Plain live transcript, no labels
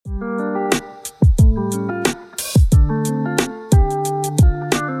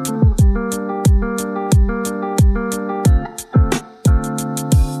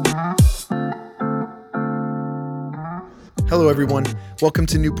everyone. Welcome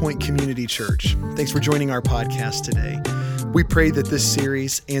to New Point Community Church. Thanks for joining our podcast today. We pray that this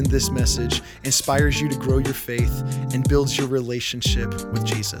series and this message inspires you to grow your faith and builds your relationship with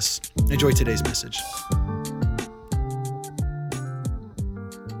Jesus. Enjoy today's message.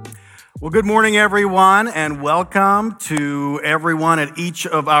 Well, good morning, everyone, and welcome to everyone at each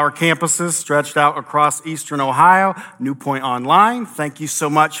of our campuses stretched out across Eastern Ohio, New Point Online. Thank you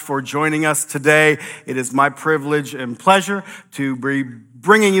so much for joining us today. It is my privilege and pleasure to be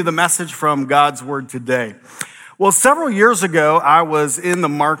bringing you the message from God's Word today. Well, several years ago, I was in the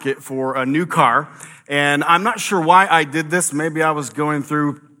market for a new car, and I'm not sure why I did this. Maybe I was going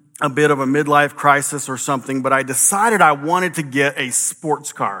through a bit of a midlife crisis or something, but I decided I wanted to get a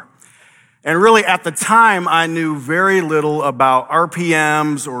sports car. And really, at the time, I knew very little about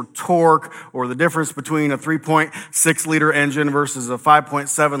RPMs or torque or the difference between a 3.6-liter engine versus a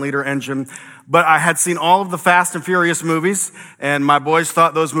 5.7-liter engine. But I had seen all of the Fast and Furious movies, and my boys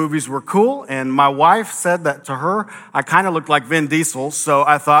thought those movies were cool. And my wife said that to her, I kind of looked like Vin Diesel. So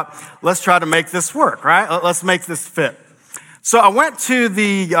I thought, let's try to make this work, right? Let's make this fit. So I went to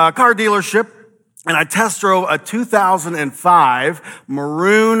the car dealership, and I test drove a 2005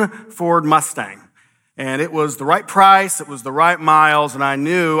 maroon Ford Mustang. And it was the right price, it was the right miles, and I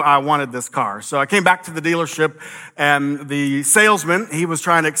knew I wanted this car. So I came back to the dealership, and the salesman, he was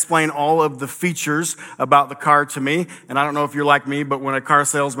trying to explain all of the features about the car to me. And I don't know if you're like me, but when a car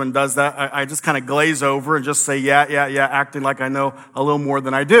salesman does that, I just kind of glaze over and just say, yeah, acting like I know a little more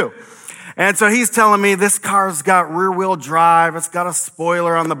than I do. And so he's telling me this car's got rear-wheel drive, it's got a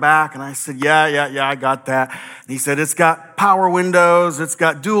spoiler on the back. And I said, yeah, I got that. And he said, it's got power windows, it's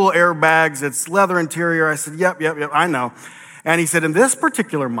got dual airbags, it's leather interior. I said, yep, I know. And he said, and this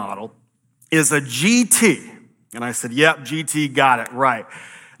particular model is a GT. And I said, yep, GT, got it, right.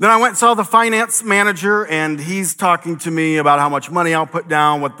 Then I went and saw the finance manager, and he's talking to me about how much money I'll put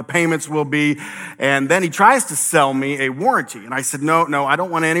down, what the payments will be. And then he tries to sell me a warranty. And I said, no, I don't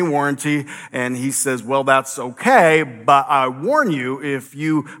want any warranty. And he says, well, that's okay, but I warn you, if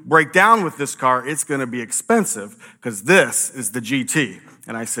you break down with this car, it's going to be expensive because this is the GT.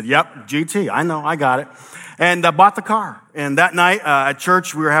 And I said, yep, GT, I know, I got it. And I bought the car. And that night at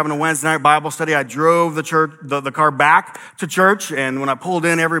church, we were having a Wednesday night Bible study. I drove the car back to church. And when I pulled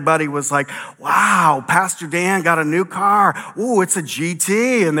in, everybody was like, wow, Pastor Dan got a new car. Ooh, it's a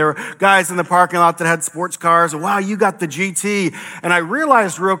GT. And there were guys in the parking lot that had sports cars. Wow, you got the GT. And I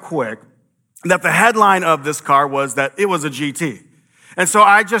realized real quick that the headline of this car was that it was a GT. And so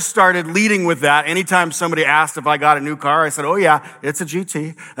I just started leading with that. Anytime somebody asked if I got a new car, I said, oh yeah, it's a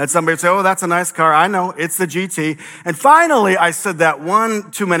GT. And somebody would say, oh, that's a nice car. I know, it's the GT. And finally, I said that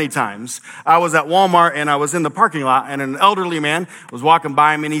one too many times. I was at Walmart and I was in the parking lot and an elderly man was walking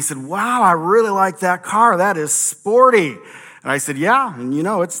by me and he said, wow, I really like that car. That is sporty. And I said, yeah, and you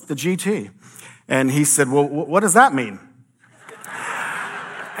know, it's the GT. And he said, well, what does that mean?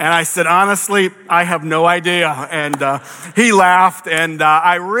 And I said, honestly, I have no idea. And he laughed, and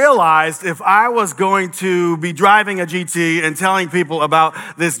I realized if I was going to be driving a GT and telling people about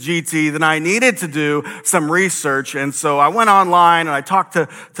this GT, then I needed to do some research. And so I went online and I talked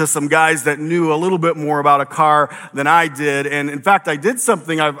to some guys that knew a little bit more about a car than I did. And in fact, I did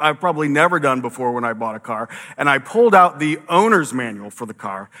something I've probably never done before when I bought a car. And I pulled out the owner's manual for the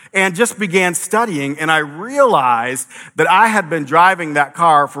car and just began studying. And I realized that I had been driving that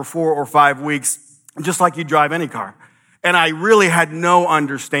car for 4 or 5 weeks, just like you drive any car. And I really had no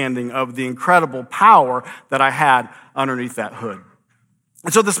understanding of the incredible power that I had underneath that hood.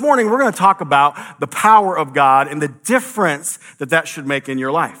 And so this morning, we're going to talk about the power of God and the difference that should make in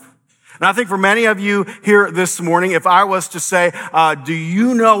your life. And I think for many of you here this morning, if I was to say, do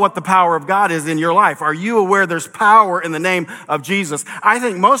you know what the power of God is in your life? Are you aware there's power in the name of Jesus? I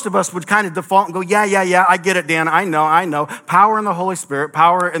think most of us would kind of default and go, yeah, I get it, Dan. I know. Power in the Holy Spirit,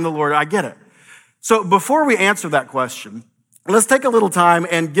 power in the Lord. I get it. So before we answer that question, let's take a little time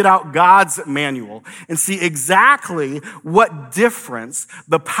and get out God's manual and see exactly what difference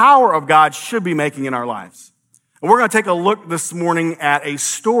the power of God should be making in our lives. And we're going to take a look this morning at a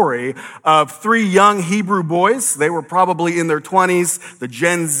story of 3 young Hebrew boys. They were probably in their 20s, the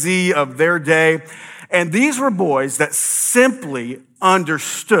Gen Z of their day. And these were boys that simply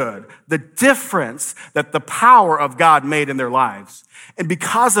understood the difference that the power of God made in their lives. And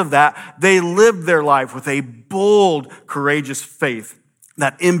because of that, they lived their life with a bold, courageous faith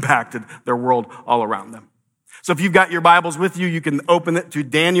that impacted their world all around them. So if you've got your Bibles with you, you can open it to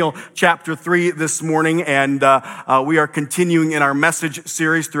Daniel chapter 3 this morning. And we are continuing in our message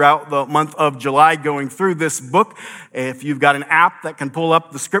series throughout the month of July going through this book. If you've got an app that can pull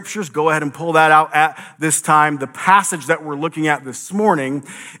up the scriptures, go ahead and pull that out at this time. The passage that we're looking at this morning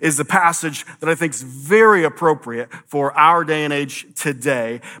is the passage that I think is very appropriate for our day and age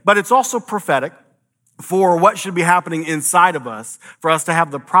today. But it's also prophetic for what should be happening inside of us, for us to have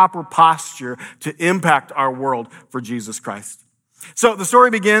the proper posture to impact our world for Jesus Christ. So the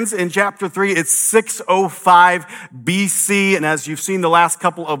story begins in chapter 3. It's 605 BC. And as you've seen the last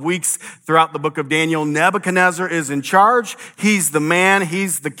couple of weeks throughout the book of Daniel, Nebuchadnezzar is in charge. He's the man,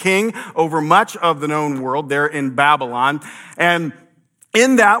 he's the king over much of the known world there in Babylon. And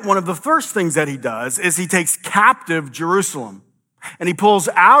in that, one of the first things that he does is he takes captive Jerusalem. And he pulls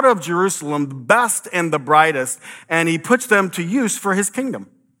out of Jerusalem the best and the brightest, and he puts them to use for his kingdom.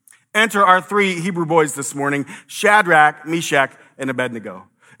 Enter our three Hebrew boys this morning, Shadrach, Meshach, and Abednego.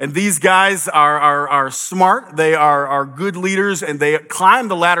 And these guys are smart, they are good leaders, and they climb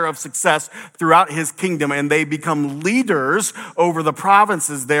the ladder of success throughout his kingdom, and they become leaders over the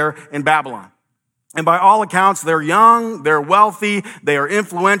provinces there in Babylon. And by all accounts, they're young, they're wealthy, they are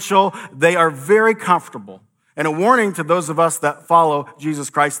influential, they are very comfortable. And a warning to those of us that follow Jesus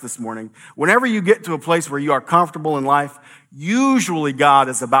Christ this morning, whenever you get to a place where you are comfortable in life, usually God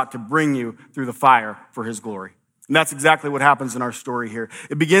is about to bring you through the fire for his glory. And that's exactly what happens in our story here.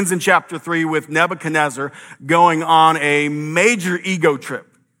 It begins in chapter 3 with Nebuchadnezzar going on a major ego trip.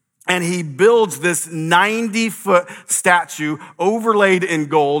 And he builds this 90-foot statue overlaid in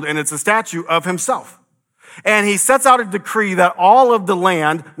gold, and it's a statue of himself. And he sets out a decree that all of the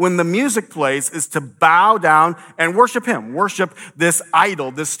land, when the music plays, is to bow down and worship him, worship this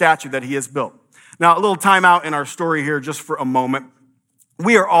idol, this statue that he has built. Now, a little time out in our story here just for a moment.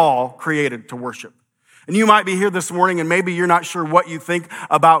 We are all created to worship. And you might be here this morning and maybe you're not sure what you think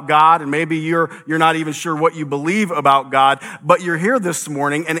about God, and maybe you're not even sure what you believe about God, but you're here this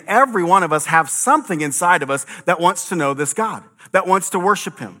morning and every one of us have something inside of us that wants to know this God, that wants to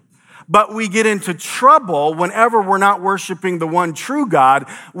worship him. But we get into trouble whenever we're not worshiping the one true God.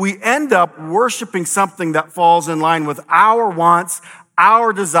 We end up worshiping something that falls in line with our wants,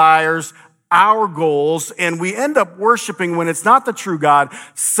 our desires, our goals, and we end up worshiping, when it's not the true God,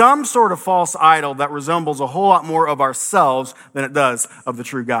 some sort of false idol that resembles a whole lot more of ourselves than it does of the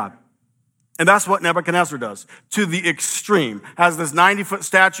true God. And that's what Nebuchadnezzar does to the extreme. Has this 90-foot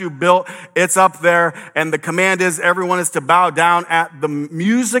statue built, it's up there, and the command is everyone is to bow down at the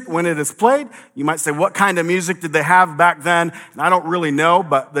music when it is played. You might say, what kind of music did they have back then? And I don't really know,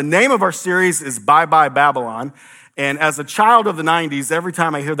 but the name of our series is Bye Bye Babylon. And as a child of the 90s, every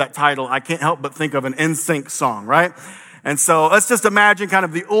time I hear that title, I can't help but think of an NSYNC song, right? And so let's just imagine kind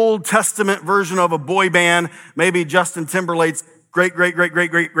of the Old Testament version of a boy band. Maybe Justin Timberlake's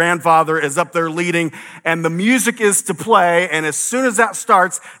great-grandfather is up there leading, and the music is to play, and as soon as that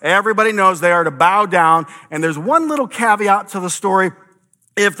starts, everybody knows they are to bow down, and there's one little caveat to the story.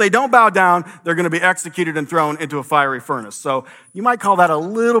 If they don't bow down, they're going to be executed and thrown into a fiery furnace. So you might call that a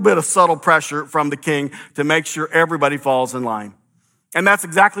little bit of subtle pressure from the king to make sure everybody falls in line. And that's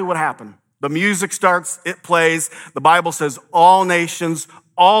exactly what happened. The music starts, it plays. The Bible says all nations,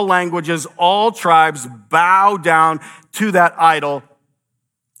 all languages, all tribes bow down to that idol,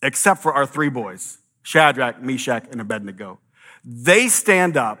 except for our three boys, Shadrach, Meshach, and Abednego. They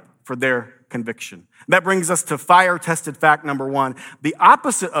stand up for their conviction. That brings us to fire-tested fact number 1. The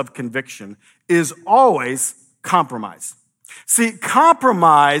opposite of conviction is always compromise. See,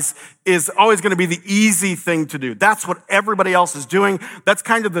 compromise is always going to be the easy thing to do. That's what everybody else is doing. That's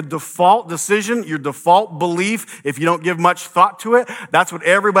kind of the default decision, your default belief, if you don't give much thought to it. That's what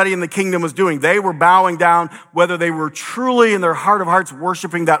everybody in the kingdom was doing. They were bowing down, whether they were truly in their heart of hearts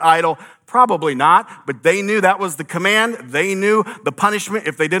worshiping that idol, probably not, but they knew that was the command. They knew the punishment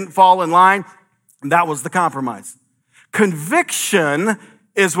if they didn't fall in line, and that was the compromise. Conviction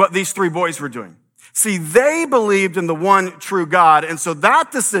is what these three boys were doing. See, they believed in the one true God, and so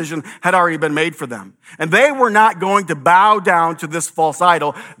that decision had already been made for them. And they were not going to bow down to this false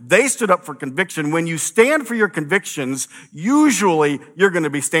idol. They stood up for conviction. When you stand for your convictions, usually you're going to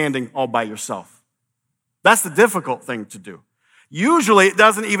be standing all by yourself. That's the difficult thing to do. Usually it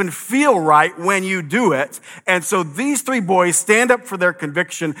doesn't even feel right when you do it. And so these three boys stand up for their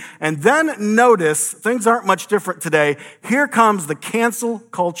conviction, and then notice, things aren't much different today. Here comes the cancel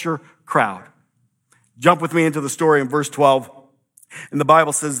culture crowd. Jump with me into the story in verse 12. And the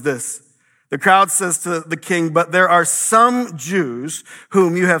Bible says this. The crowd says to the king, "But there are some Jews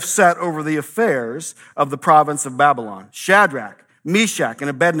whom you have set over the affairs of the province of Babylon, Shadrach, Meshach, and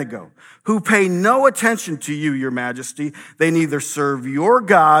Abednego, who pay no attention to you, your majesty. They neither serve your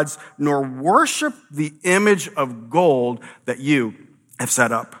gods nor worship the image of gold that you have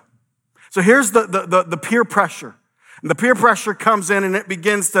set up. So here's the peer pressure. And the peer pressure comes in and it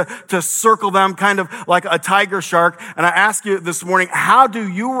begins to circle them kind of like a tiger shark. And I ask you this morning, how do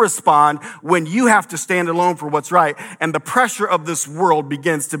you respond when you have to stand alone for what's right and the pressure of this world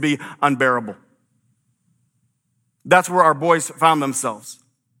begins to be unbearable? That's where our boys found themselves.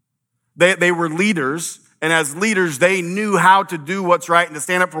 They were leaders, and as leaders, they knew how to do what's right and to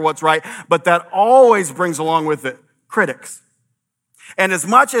stand up for what's right, but that always brings along with it critics. And as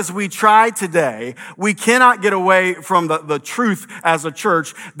much as we try today, we cannot get away from the truth as a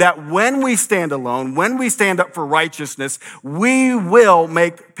church that when we stand alone, when we stand up for righteousness, we will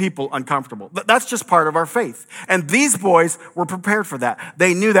make people uncomfortable. That's just part of our faith. And these boys were prepared for that.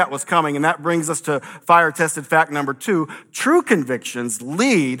 They knew that was coming. And that brings us to fire-tested fact number 2. True convictions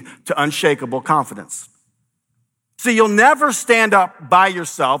lead to unshakable confidence. See, you'll never stand up by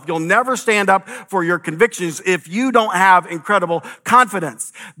yourself. You'll never stand up for your convictions if you don't have incredible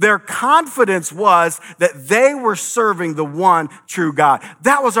confidence. Their confidence was that they were serving the one true God.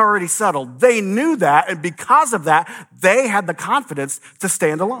 That was already settled. They knew that, and because of that, they had the confidence to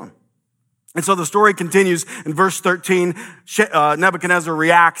stand alone. And so the story continues in verse 13. Nebuchadnezzar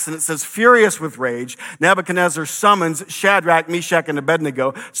reacts, and it says, furious with rage, Nebuchadnezzar summons Shadrach, Meshach, and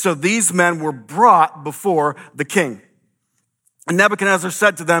Abednego. So these men were brought before the king. And Nebuchadnezzar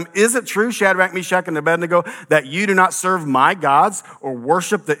said to them, is it true, Shadrach, Meshach, and Abednego, that you do not serve my gods or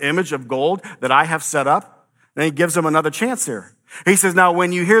worship the image of gold that I have set up? And he gives them another chance here. He says, now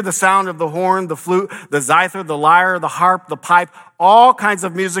when you hear the sound of the horn, the flute, the zither, the lyre, the harp, the pipe, all kinds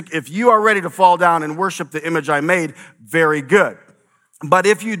of music, if you are ready to fall down and worship the image I made, very good. But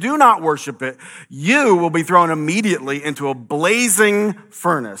if you do not worship it, you will be thrown immediately into a blazing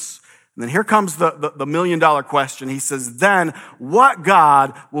furnace. And then here comes the million-dollar question. He says, then what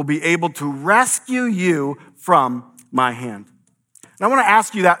God will be able to rescue you from my hand? And I want to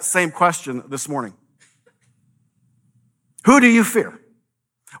ask you that same question this morning. Who do you fear?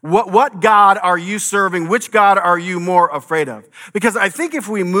 What God are you serving? Which God are you more afraid of? Because I think if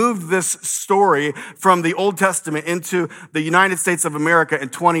we moved this story from the Old Testament into the United States of America in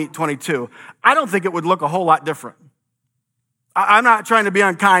 2022, I don't think it would look a whole lot different. I'm not trying to be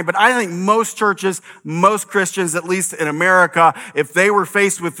unkind, but I think most churches, most Christians, at least in America, if they were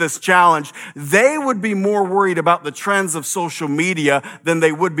faced with this challenge, they would be more worried about the trends of social media than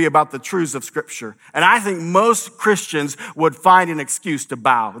they would be about the truths of Scripture. And I think most Christians would find an excuse to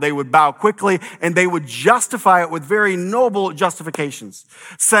bow. They would bow quickly, and they would justify it with very noble justifications,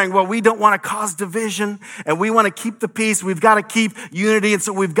 saying, well, we don't want to cause division, and we want to keep the peace. We've got to keep unity, and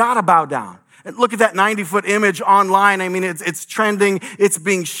so we've got to bow down. And look at that 90-foot image online. I mean, it's trending. It's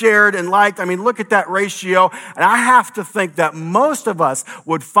being shared and liked. I mean, look at that ratio. And I have to think that most of us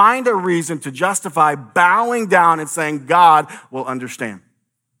would find a reason to justify bowing down and saying, God will understand.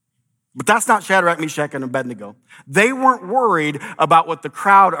 But that's not Shadrach, Meshach, and Abednego. They weren't worried about what the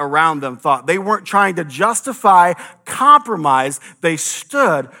crowd around them thought. They weren't trying to justify compromise. They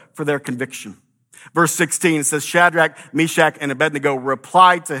stood for their conviction. Verse 16 says, Shadrach, Meshach, and Abednego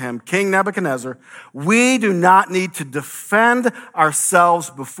replied to him, King Nebuchadnezzar, we do not need to defend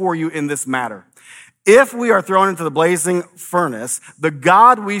ourselves before you in this matter. If we are thrown into the blazing furnace, the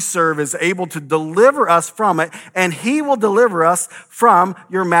God we serve is able to deliver us from it, and he will deliver us from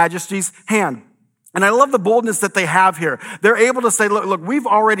your majesty's hand. And I love the boldness that they have here. They're able to say, look, we've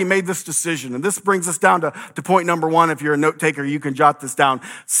already made this decision. And this brings us down to point number 1. If you're a note taker, you can jot this down.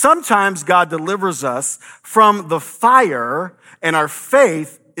 Sometimes God delivers us from the fire and our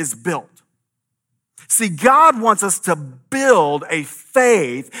faith is built. See, God wants us to build a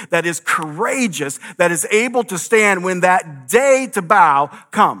faith that is courageous, that is able to stand when that day to bow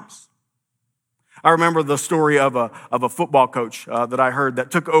comes. I remember the story of a football coach that I heard that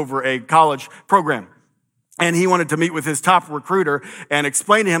took over a college program. And he wanted to meet with his top recruiter and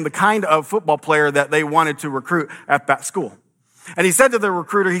explain to him the kind of football player that they wanted to recruit at that school. And he said to the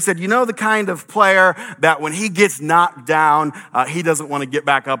recruiter, he said, you know the kind of player that when he gets knocked down, he doesn't want to get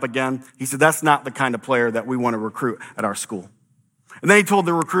back up again? He said, that's not the kind of player that we want to recruit at our school. And then he told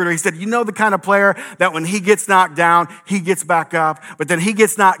the recruiter, he said, you know the kind of player that when he gets knocked down, he gets back up, but then he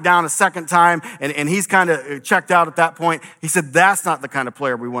gets knocked down a second time and he's kind of checked out at that point. He said, that's not the kind of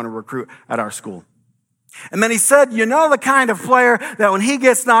player we want to recruit at our school. And then he said, you know the kind of player that when he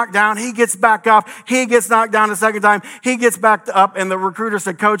gets knocked down, he gets back up, he gets knocked down a second time, he gets back up. And the recruiter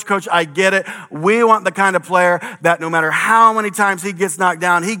said, Coach, I get it. We want the kind of player that no matter how many times he gets knocked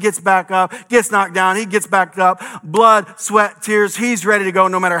down, he gets back up, gets knocked down, he gets back up, blood, sweat, tears, he's ready to go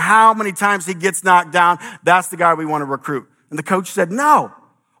no matter how many times he gets knocked down. That's the guy we want to recruit. And the coach said, no,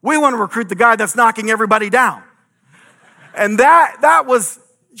 we want to recruit the guy that's knocking everybody down. And that was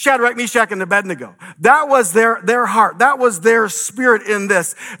Shadrach, Meshach, and Abednego. That was their heart. That was their spirit in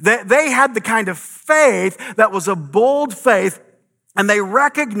this. They had the kind of faith that was a bold faith, and they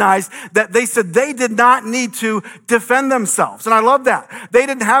recognized that they said they did not need to defend themselves. And I love that. They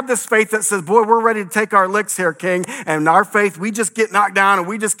didn't have this faith that says, boy, we're ready to take our licks here, King. And our faith, we just get knocked down and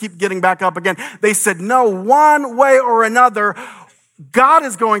we just keep getting back up again. They said, no, one way or another, God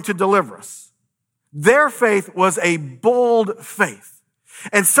is going to deliver us. Their faith was a bold faith.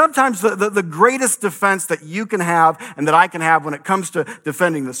 And sometimes the greatest defense that you can have and that I can have when it comes to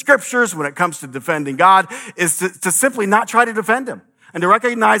defending the scriptures, when it comes to defending God, is to simply not try to defend him and to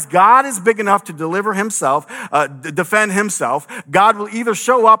recognize God is big enough to deliver himself, defend himself. God will either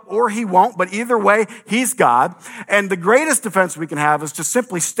show up or he won't, but either way, he's God. And the greatest defense we can have is to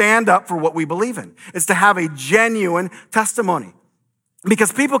simply stand up for what we believe in. It's to have a genuine testimony.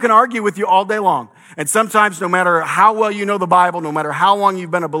 Because people can argue with you all day long. And sometimes no matter how well you know the Bible, no matter how long you've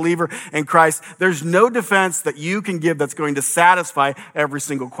been a believer in Christ, there's no defense that you can give that's going to satisfy every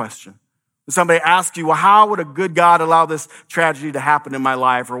single question. Somebody asks you, well, how would a good God allow this tragedy to happen in my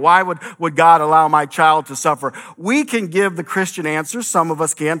life? Or why would God allow my child to suffer? We can give the Christian answers, some of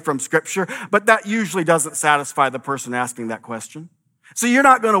us can from Scripture, but that usually doesn't satisfy the person asking that question. So you're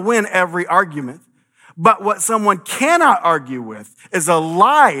not going to win every argument. But what someone cannot argue with is a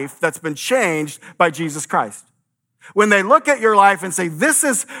life that's been changed by Jesus Christ. When they look at your life and say, this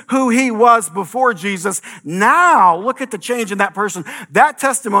is who he was before Jesus, now look at the change in that person. That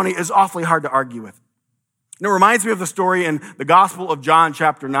testimony is awfully hard to argue with. And it reminds me of the story in the Gospel of John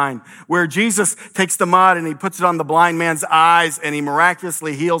chapter 9, where Jesus takes the mud and he puts it on the blind man's eyes and he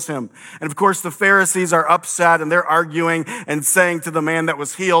miraculously heals him. And of course, the Pharisees are upset and they're arguing and saying to the man that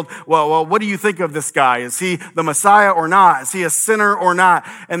was healed, well, what do you think of this guy? Is he the Messiah or not? Is he a sinner or not?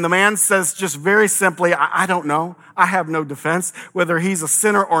 And the man says just very simply, I don't know. I have no defense. Whether he's a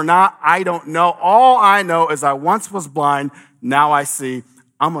sinner or not, I don't know. All I know is I once was blind, now I see.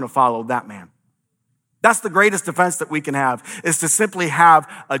 I'm going to follow that man. That's the greatest defense that we can have, is to simply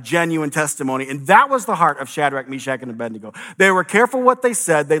have a genuine testimony. And that was the heart of Shadrach, Meshach, and Abednego. They were careful what they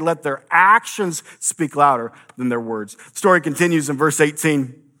said. They let their actions speak louder than their words. The story continues in verse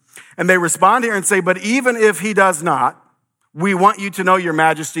 18. And they respond here and say, but even if he does not, we want you to know, your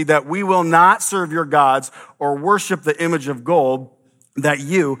majesty, that we will not serve your gods or worship the image of gold that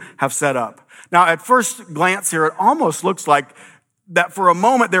you have set up. Now, at first glance here, it almost looks like that for a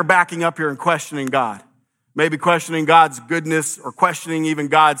moment they're backing up here and questioning God. Maybe questioning God's goodness or questioning even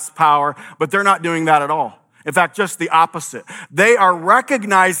God's power, but they're not doing that at all. In fact, just the opposite. They are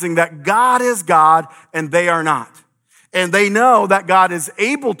recognizing that God is God and they are not. And they know that God is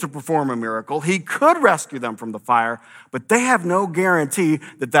able to perform a miracle. He could rescue them from the fire, but they have no guarantee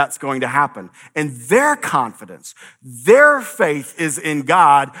that that's going to happen. And their confidence, their faith is in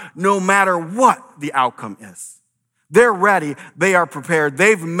God no matter what the outcome is. They're ready. They are prepared.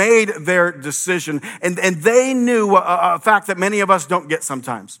 They've made their decision. And they knew a fact that many of us don't get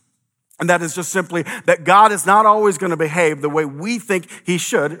sometimes. And that is just simply that God is not always going to behave the way we think he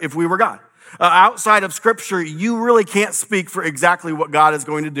should if we were God. Outside of Scripture, you really can't speak for exactly what God is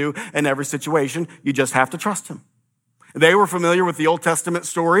going to do in every situation. You just have to trust him. They were familiar with the Old Testament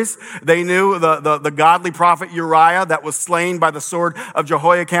stories. They knew the godly prophet Uriah that was slain by the sword of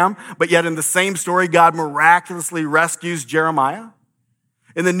Jehoiakim. But yet in the same story, God miraculously rescues Jeremiah.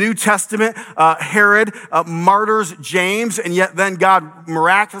 In the New Testament, Herod martyrs James, and yet then God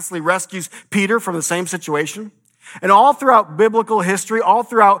miraculously rescues Peter from the same situation. And all throughout biblical history, all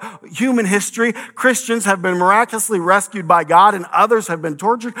throughout human history, Christians have been miraculously rescued by God, and others have been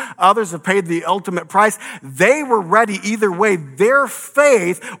tortured. Others have paid the ultimate price. They were ready either way. Their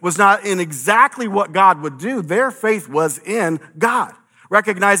faith was not in exactly what God would do. Their faith was in God.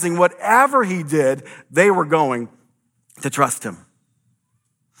 Recognizing whatever he did, they were going to trust him.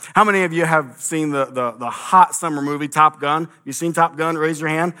 How many of you have seen the hot summer movie, Top Gun? You seen Top Gun? Raise your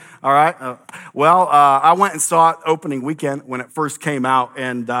hand. All right. I went and saw it opening weekend when it first came out,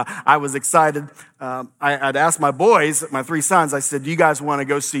 and I was excited. I'd asked my boys, my three sons, I said, do you guys want to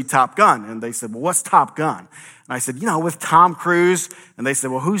go see Top Gun? And they said, well, what's Top Gun? And I said, with Tom Cruise. And they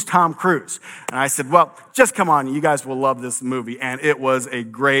said, well, who's Tom Cruise? And I said, well, just come on. You guys will love this movie. And it was a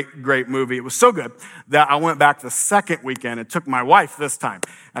great, great movie. It was so good that I went back the second weekend and took my wife this time.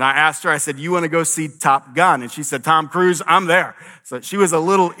 And I asked her, I said, you want to go see Top Gun? And she said, Tom Cruise, I'm there. So she was a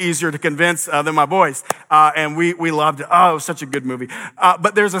little easier to convince than my boys. And we loved it. Oh, it was such a good movie.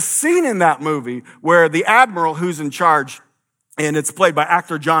 But there's a scene in that movie where the admiral who's in charge, and it's played by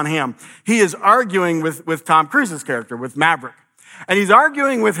actor John Hamm, he is arguing with Tom Cruise's character, with Maverick. And he's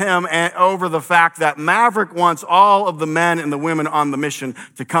arguing with him over the fact that Maverick wants all of the men and the women on the mission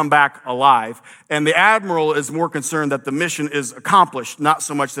to come back alive. And the admiral is more concerned that the mission is accomplished, not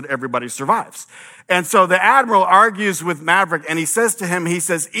so much that everybody survives. And so the admiral argues with Maverick, and he says to him,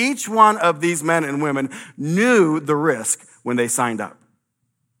 each one of these men and women knew the risk when they signed up.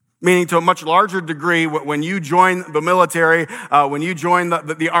 Meaning to a much larger degree, when you join the military, when you join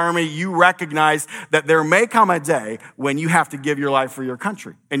the army, you recognize that there may come a day when you have to give your life for your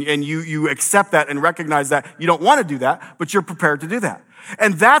country. And you accept that and recognize that you don't want to do that, but you're prepared to do that.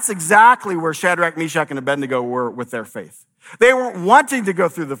 And that's exactly where Shadrach, Meshach, and Abednego were with their faith. They weren't wanting to go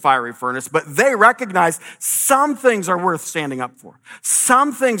through the fiery furnace, but they recognized some things are worth standing up for.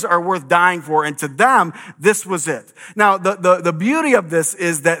 Some things are worth dying for, and to them, this was it. Now, the beauty of this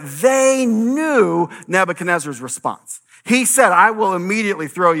is that they knew Nebuchadnezzar's response. He said, I will immediately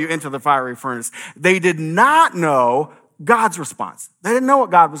throw you into the fiery furnace. They did not know God's response. They didn't know what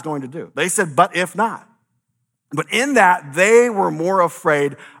God was going to do. They said, but if not. But in that, they were more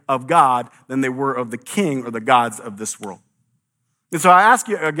afraid of God than they were of the king or the gods of this world. And so I ask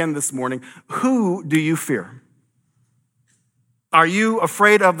you again this morning, who do you fear? Are you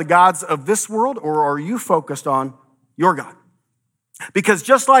afraid of the gods of this world, or are you focused on your God? Because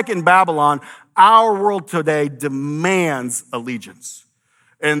just like in Babylon, our world today demands allegiance.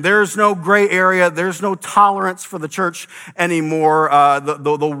 And there's no gray area. There's no tolerance for the church anymore.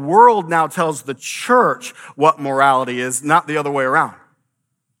 The world now tells the church what morality is, not the other way around.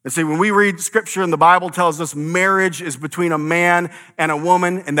 And see, when we read scripture and the Bible tells us marriage is between a man and a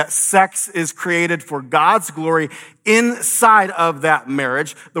woman and that sex is created for God's glory inside of that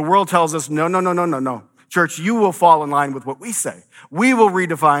marriage, the world tells us, no. Church, you will fall in line with what we say. We will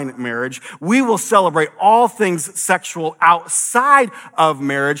redefine marriage. We will celebrate all things sexual outside of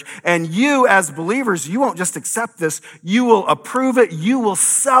marriage. And you, as believers, you won't just accept this. You will approve it. You will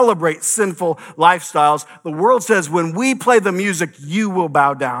celebrate sinful lifestyles. The world says when we play the music, you will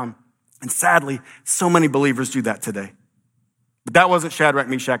bow down. And sadly, so many believers do that today. But that wasn't Shadrach,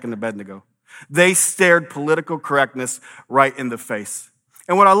 Meshach, and Abednego. They stared political correctness right in the face.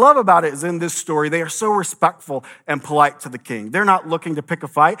 And what I love about it is in this story, they are so respectful and polite to the king. They're not looking to pick a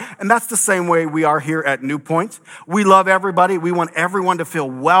fight. And that's the same way we are here at New Point. We love everybody. We want everyone to feel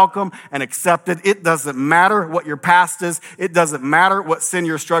welcome and accepted. It doesn't matter what your past is. It doesn't matter what sin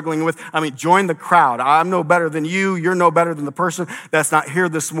you're struggling with. Join the crowd. I'm no better than you. You're no better than the person that's not here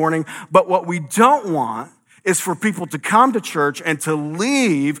this morning. But what we don't want is for people to come to church and to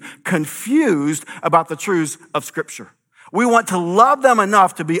leave confused about the truths of Scripture. We want to love them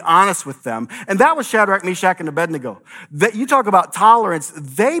enough to be honest with them. And that was Shadrach, Meshach, and Abednego. That you talk about tolerance,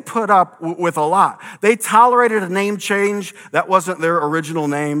 they put up with a lot. They tolerated a name change that wasn't their original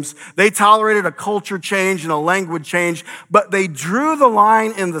names. They tolerated a culture change and a language change, but they drew the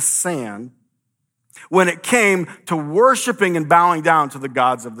line in the sand when it came to worshiping and bowing down to the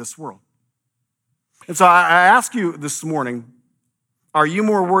gods of this world. And so I ask you this morning, are you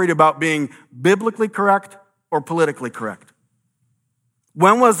more worried about being biblically correct or politically correct?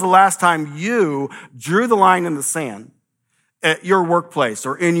 When was the last time you drew the line in the sand at your workplace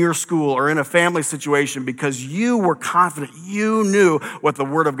or in your school or in a family situation because you were confident, you knew what the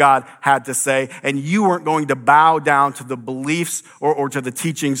Word of God had to say, and you weren't going to bow down to the beliefs or to the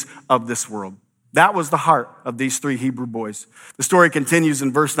teachings of this world? That was the heart of these three Hebrew boys. The story continues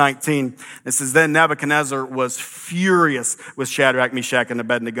in verse 19. It says, then Nebuchadnezzar was furious with Shadrach, Meshach, and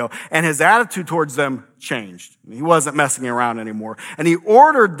Abednego, and his attitude towards them changed. He wasn't messing around anymore. And he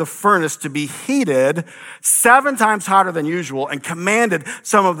ordered the furnace to be heated 7 times hotter than usual and commanded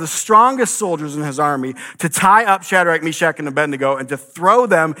some of the strongest soldiers in his army to tie up Shadrach, Meshach, and Abednego and to throw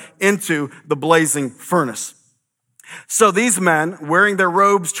them into the blazing furnace. So these men, wearing their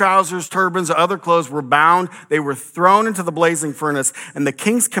robes, trousers, turbans, other clothes, were bound. They were thrown into the blazing furnace, and the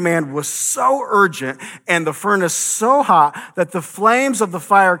king's command was so urgent and the furnace so hot that the flames of the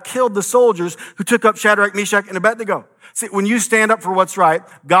fire killed the soldiers who took up Shadrach, Meshach, and Abednego. See, when you stand up for what's right,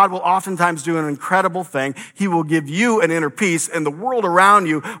 God will oftentimes do an incredible thing. He will give you an inner peace, and the world around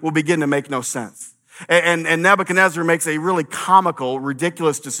you will begin to make no sense. And Nebuchadnezzar makes a really comical,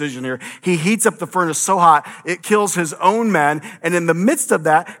 ridiculous decision here. He heats up the furnace so hot, it kills his own men. And in the midst of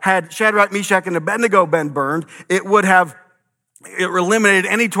that, had Shadrach, Meshach, and Abednego been burned, it eliminated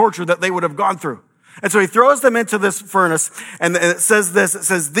any torture that they would have gone through. And so he throws them into this furnace, and it says this, it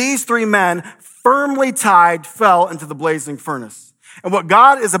says, these three men firmly tied fell into the blazing furnace. And what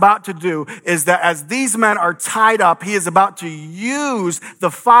God is about to do is that as these men are tied up, he is about to use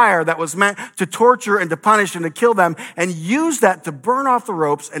the fire that was meant to torture and to punish and to kill them and use that to burn off the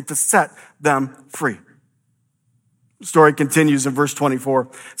ropes and to set them free. The story continues in verse 24.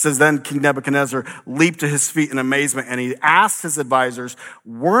 It says, then King Nebuchadnezzar leaped to his feet in amazement and he asked his advisors,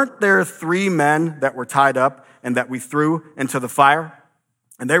 weren't there three men that were tied up and that we threw into the fire?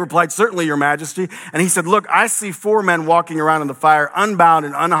 And they replied, certainly, your majesty. And he said, look, I see four men walking around in the fire, unbound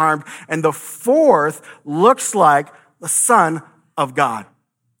and unharmed. And the fourth looks like the Son of God.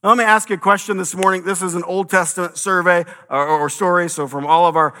 Now, let me ask you a question this morning. This is an Old Testament survey or story. So from all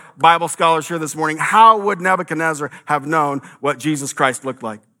of our Bible scholars here this morning, how would Nebuchadnezzar have known what Jesus Christ looked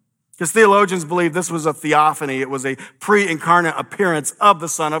like? Because theologians believe this was a theophany. It was a pre-incarnate appearance of the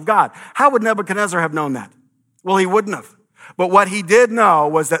Son of God. How would Nebuchadnezzar have known that? Well, he wouldn't have. But what he did know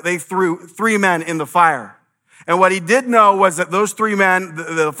was that they threw three men in the fire. And what he did know was that those three men,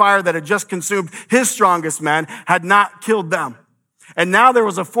 the fire that had just consumed his strongest men, had not killed them. And now there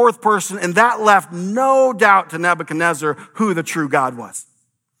was a fourth person, and that left no doubt to Nebuchadnezzar who the true God was.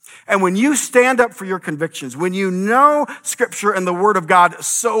 And when you stand up for your convictions, when you know Scripture and the Word of God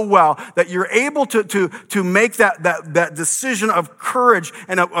so well that you're able to make that decision of courage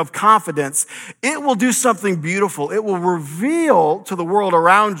and of confidence, it will do something beautiful. It will reveal to the world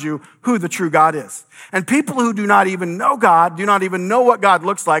around you who the true God is. And people who do not even know God, do not even know what God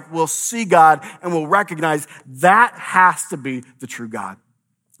looks like, will see God and will recognize that has to be the true God.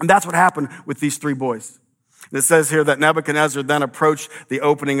 And that's what happened with these three boys. It says here that Nebuchadnezzar then approached the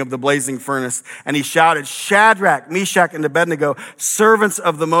opening of the blazing furnace, and he shouted, Shadrach, Meshach, and Abednego, servants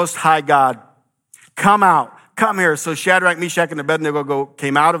of the Most High God, come out, come here. So Shadrach, Meshach, and Abednego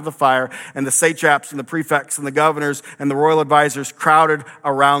came out of the fire, and the satraps and the prefects and the governors and the royal advisors crowded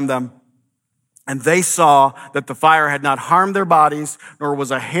around them. And they saw that the fire had not harmed their bodies, nor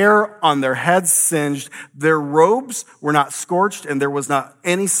was a hair on their heads singed. Their robes were not scorched, and there was not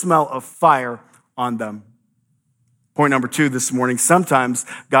any smell of fire on them. Point number 2 this morning, sometimes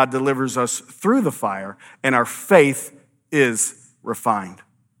God delivers us through the fire and our faith is refined.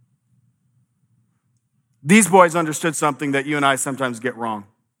 These boys understood something that you and I sometimes get wrong.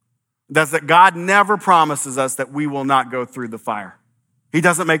 That's that God never promises us that we will not go through the fire. He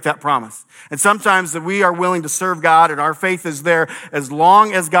doesn't make that promise. And sometimes that we are willing to serve God and our faith is there as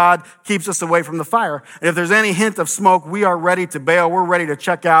long as God keeps us away from the fire. And if there's any hint of smoke, we are ready to bail. We're ready to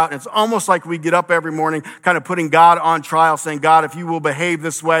check out. And it's almost like we get up every morning kind of putting God on trial, saying, God, if you will behave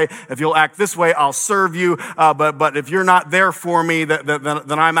this way, if you'll act this way, I'll serve you. But if you're not there for me, then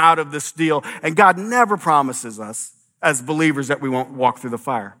I'm out of this deal. And God never promises us as believers that we won't walk through the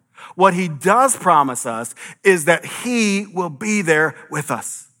fire. What he does promise us is that he will be there with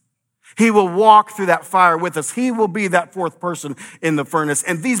us. He will walk through that fire with us. He will be that fourth person in the furnace.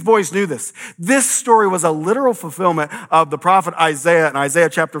 And these boys knew this. This story was a literal fulfillment of the prophet Isaiah in Isaiah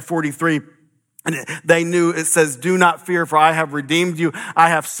chapter 43. And they knew, it says, do not fear, for I have redeemed you. I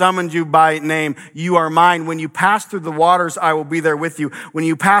have summoned you by name. You are mine. When you pass through the waters, I will be there with you. When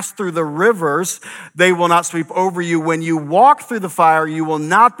you pass through the rivers, they will not sweep over you. When you walk through the fire, you will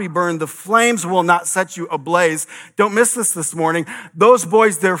not be burned. The flames will not set you ablaze. Don't miss this morning. Those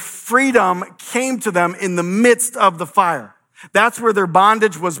boys, their freedom came to them in the midst of the fire. That's where their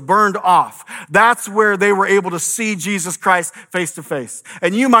bondage was burned off. That's where they were able to see Jesus Christ face to face.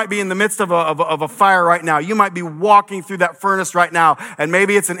 And you might be in the midst of a fire right now. You might be walking through that furnace right now. And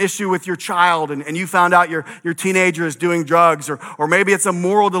maybe it's an issue with your child and you found out your teenager is doing drugs, or maybe it's a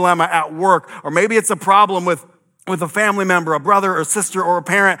moral dilemma at work, or maybe it's a problem with a family member, a brother or sister or a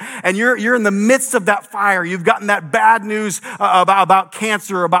parent, and you're in the midst of that fire. You've gotten that bad news about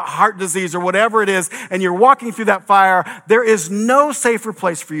cancer, about heart disease, or whatever it is, and you're walking through that fire. There is no safer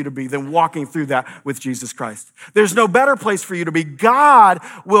place for you to be than walking through that with Jesus Christ. There's no better place for you to be. God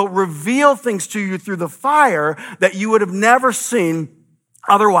will reveal things to you through the fire that you would have never seen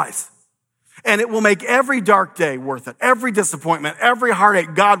otherwise. And it will make every dark day worth it. Every disappointment, every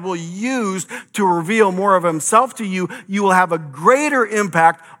heartache, God will use to reveal more of himself to you. You will have a greater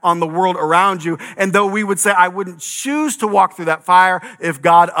impact on the world around you. And though we would say, I wouldn't choose to walk through that fire, if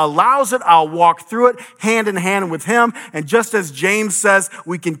God allows it, I'll walk through it hand in hand with him. And just as James says,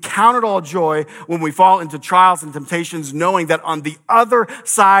 we can count it all joy when we fall into trials and temptations, knowing that on the other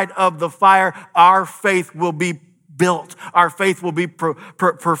side of the fire, our faith will be built. Our faith will be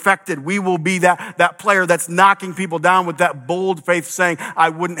perfected. We will be that player that's knocking people down with that bold faith, saying, I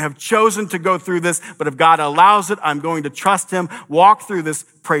wouldn't have chosen to go through this, but if God allows it, I'm going to trust him, walk through this,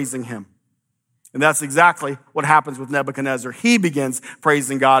 praising him. And that's exactly what happens with Nebuchadnezzar. He begins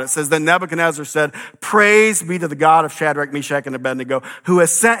praising God. It says, then Nebuchadnezzar said, praise be to the God of Shadrach, Meshach, and Abednego, who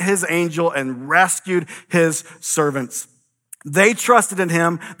has sent his angel and rescued his servants. They trusted in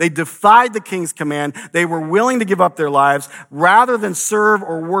him. They defied the king's command. They were willing to give up their lives rather than serve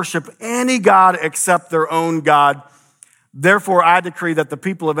or worship any god except their own God. Therefore, I decree that the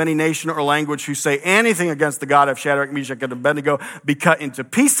people of any nation or language who say anything against the God of Shadrach, Meshach, and Abednego be cut into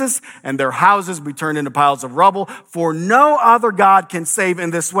pieces and their houses be turned into piles of rubble, for no other God can save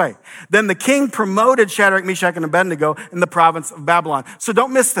in this way. Then the king promoted Shadrach, Meshach, and Abednego in the province of Babylon. So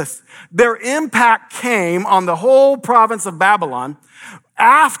don't miss this. Their impact came on the whole province of Babylon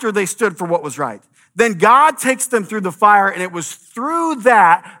after they stood for what was right. Then God takes them through the fire, and it was through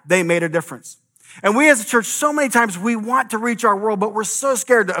that they made a difference. And we as a church, so many times we want to reach our world, but we're so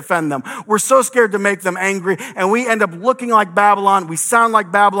scared to offend them. We're so scared to make them angry, and we end up looking like Babylon. We sound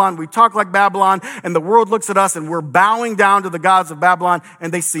like Babylon. We talk like Babylon, and the world looks at us, and we're bowing down to the gods of Babylon,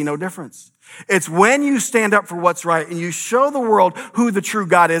 and they see no difference. It's when you stand up for what's right and you show the world who the true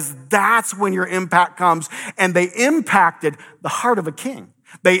God is, that's when your impact comes. And they impacted the heart of a king.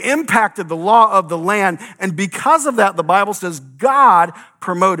 They impacted the law of the land, and because of that, the Bible says God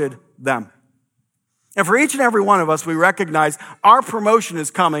promoted them. And for each and every one of us, we recognize our promotion is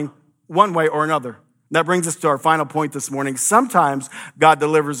coming one way or another. That brings us to our final point this morning. Sometimes God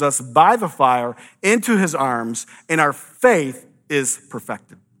delivers us by the fire into his arms, and our faith is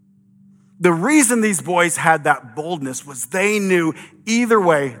perfected. The reason these boys had that boldness was they knew either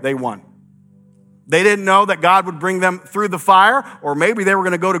way they won. They didn't know that God would bring them through the fire, or maybe they were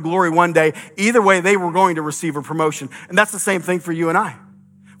going to go to glory one day. Either way, they were going to receive a promotion. And that's the same thing for you and I.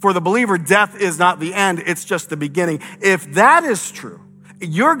 For the believer, death is not the end, it's just the beginning. If that is true,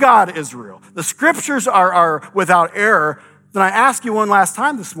 your God is real, the scriptures are without error, then I ask you one last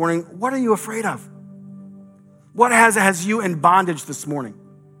time this morning, what are you afraid of? What has you in bondage this morning?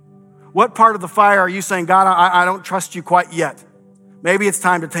 What part of the fire are you saying, God, I don't trust you quite yet? Maybe it's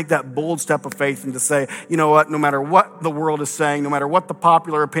time to take that bold step of faith and to say, you know what, no matter what the world is saying, no matter what the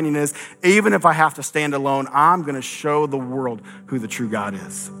popular opinion is, even if I have to stand alone, I'm going to show the world who the true God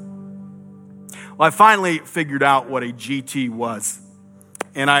is. Well, I finally figured out what a GT was.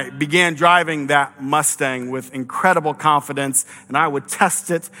 And I began driving that Mustang with incredible confidence, and I would test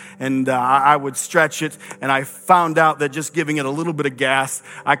it, and I would stretch it, and I found out that just giving it a little bit of gas,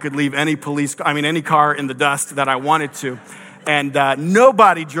 I could leave any car in the dust that I wanted to. And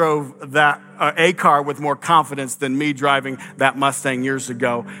nobody drove a car with more confidence than me driving that Mustang years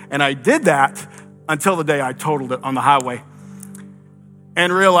ago. And I did that until the day I totaled it on the highway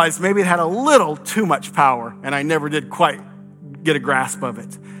and realized maybe it had a little too much power, and I never did quite get a grasp of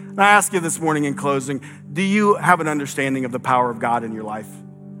it. And I ask you this morning in closing, do you have an understanding of the power of God in your life?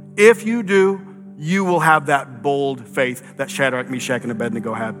 If you do, you will have that bold faith that Shadrach, Meshach, and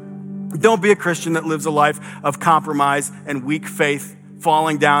Abednego had. Don't be a Christian that lives a life of compromise and weak faith,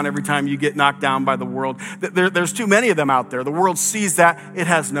 falling down every time you get knocked down by the world. There's too many of them out there. The world sees that. It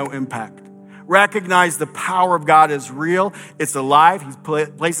has no impact. Recognize the power of God is real. It's alive. He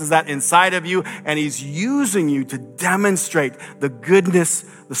places that inside of you, and he's using you to demonstrate the goodness,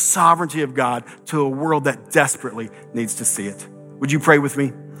 the sovereignty of God to a world that desperately needs to see it. Would you pray with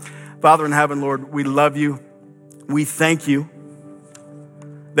me? Father in heaven, Lord, we love you. We thank you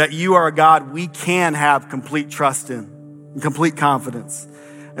that you are a God we can have complete trust in and complete confidence.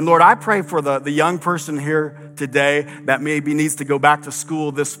 And Lord, I pray for the young person here today that maybe needs to go back to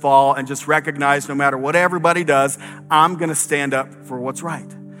school this fall and just recognize no matter what everybody does, I'm going to stand up for what's right.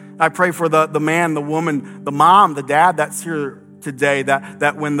 I pray for the man, the woman, the mom, the dad that's here today,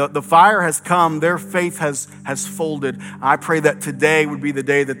 that when the fire has come, their faith has folded. I pray that today would be the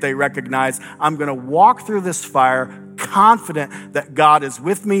day that they recognize I'm going to walk through this fire confident that God is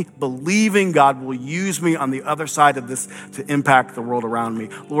with me, believing God will use me on the other side of this to impact the world around me.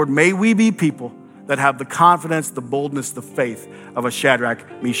 Lord, may we be people that have the confidence, the boldness, the faith of a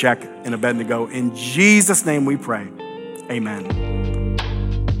Shadrach, Meshach, and Abednego. In Jesus' name we pray. Amen.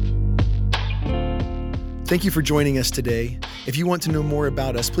 Thank you for joining us today. If you want to know more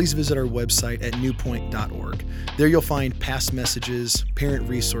about us, please visit our website at newpoint.org. There you'll find past messages, parent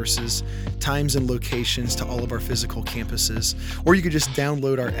resources, times and locations to all of our physical campuses, or you could just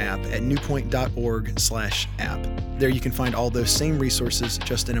download our app at newpoint.org/app. There you can find all those same resources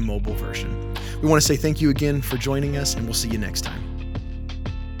just in a mobile version. We want to say thank you again for joining us, and we'll see you next time.